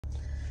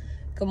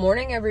Good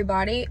morning,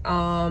 everybody.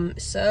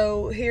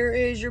 So here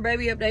is your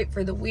baby update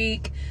for the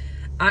week.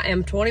 I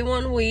am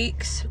 21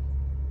 weeks.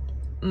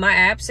 My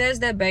app says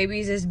that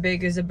baby's as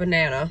big as a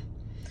banana,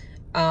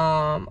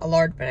 a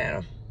large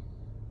banana.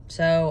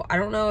 So I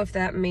don't know if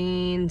that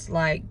means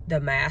like the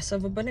mass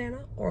of a banana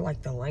or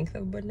like the length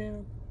of a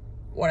banana,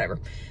 whatever.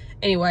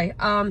 Anyway,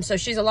 so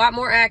she's a lot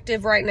more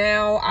active right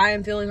now. I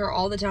am feeling her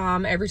all the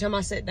time. Every time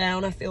I sit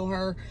down, I feel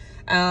her.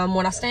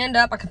 When I stand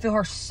up, I can feel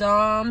her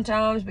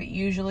sometimes, but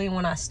usually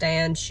when I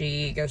stand,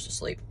 she goes to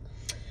sleep.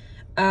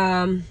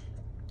 I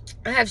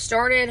have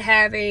started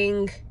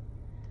having,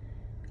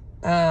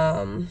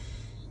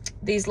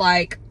 these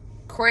like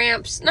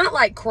cramps, not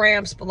like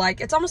cramps, but like,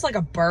 it's almost like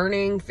a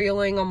burning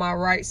feeling on my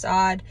right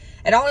side.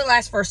 It only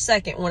lasts for a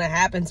second when it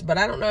happens, but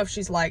I don't know if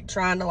she's like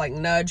trying to like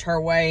nudge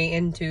her way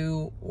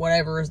into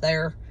whatever is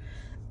there.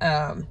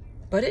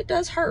 But it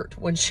does hurt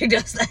when she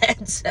does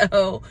that.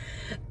 So,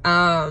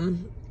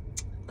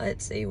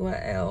 let's see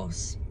what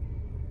else.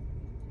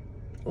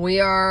 We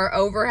are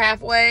over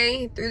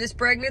halfway through this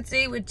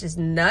pregnancy, which is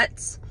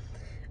nuts.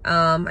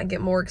 I get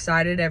more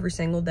excited every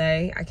single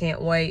day. I can't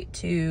wait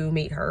to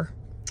meet her.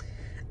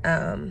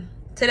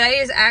 Today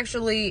is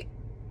actually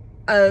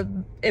a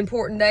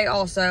important day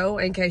also,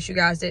 in case you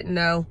guys didn't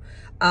know.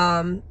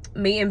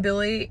 Me and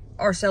Billy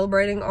are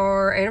celebrating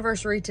our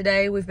anniversary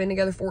today. We've been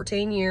together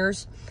 14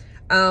 years.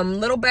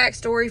 Little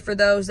backstory for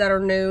those that are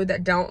new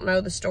that don't know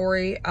the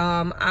story.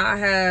 I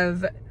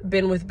have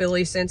been with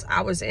Billy since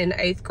I was in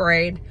 8th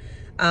grade.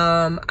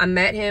 I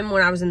met him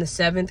when I was in the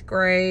 7th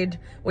grade.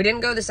 We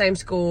didn't go to the same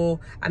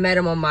school. I met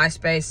him on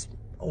MySpace.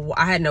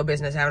 I had no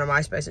business having a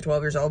MySpace at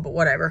 12 years old, but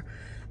whatever.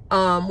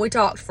 We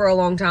talked for a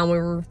long time. We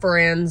were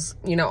friends,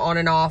 you know, on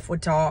and off,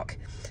 would talk.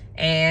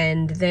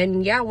 And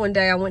then, yeah, one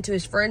day I went to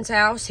his friend's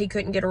house. He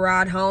couldn't get a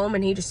ride home,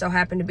 and he just so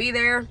happened to be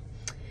there.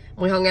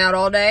 We hung out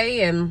all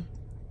day, and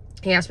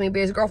he asked me to be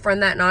his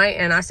girlfriend that night,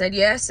 and I said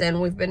yes, and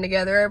we've been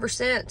together ever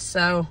since.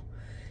 So,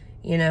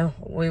 you know,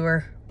 we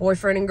were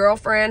boyfriend and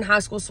girlfriend, high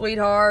school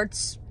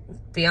sweethearts,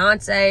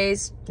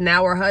 fiancés.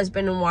 Now we're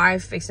husband and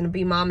wife, fixing to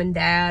be mom and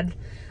dad.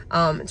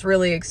 It's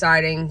really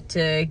exciting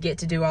to get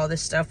to do all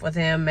this stuff with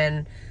him,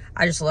 and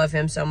I just love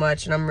him so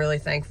much, and I'm really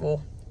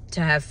thankful to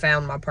have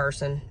found my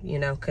person, you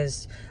know,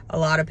 because a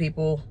lot of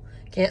people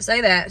can't say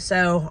that.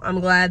 So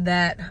I'm glad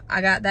that I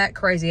got that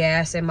crazy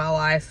ass in my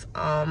life,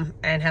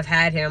 and have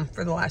had him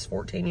for the last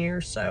 14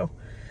 years. So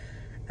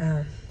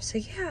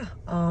yeah,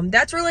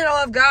 that's really all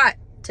I've got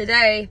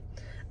today.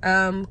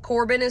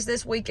 Corbin is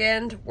this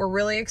weekend. We're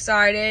really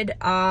excited.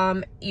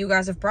 You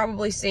guys have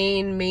probably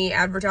seen me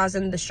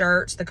advertising the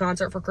shirts, the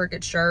Concert for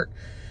Cricket shirt.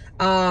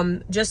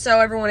 Just so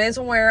everyone is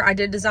aware, I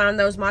did design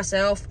those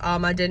myself.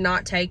 I did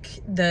not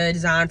take the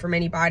design from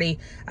anybody.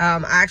 I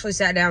actually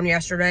sat down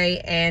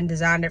yesterday and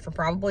designed it for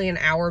probably an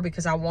hour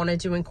because I wanted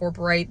to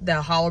incorporate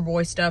the Holler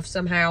Boy stuff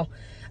somehow.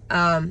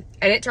 And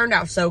it turned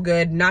out so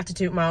good. Not to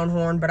toot my own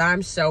horn, but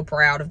I'm so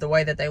proud of the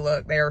way that they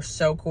look. They are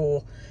so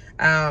cool.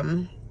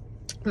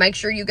 Make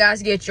sure you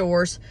guys get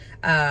yours.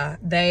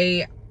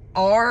 They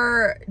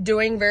are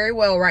doing very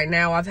well right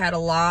now. I've had a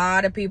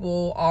lot of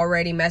people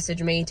already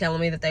message me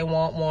telling me that they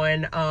want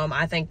one.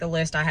 I think the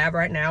list I have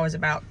right now is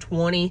about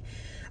 20,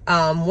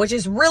 which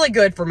is really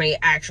good for me,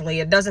 actually.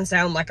 It doesn't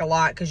sound like a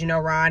lot because, you know,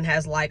 Ryan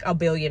has like a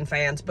billion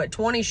fans, but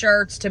 20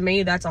 shirts to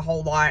me, that's a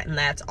whole lot, and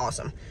that's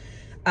awesome.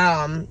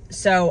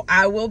 So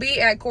I will be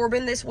at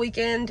Corbin this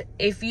weekend.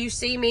 If you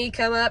see me,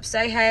 come up,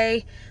 say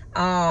hey.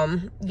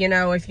 You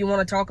know, if you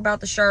want to talk about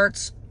the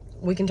shirts,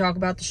 we can talk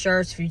about the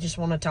shirts. If you just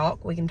want to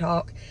talk, we can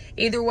talk.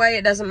 Either way,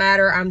 it doesn't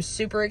matter. I'm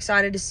super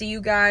excited to see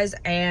you guys,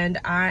 and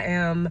I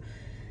am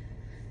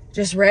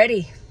just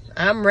ready.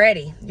 I'm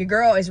ready. Your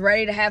girl is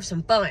ready to have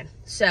some fun.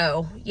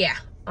 So, yeah.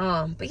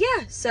 But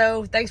yeah,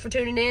 so thanks for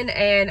tuning in,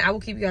 and I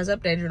will keep you guys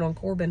updated on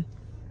Corbin.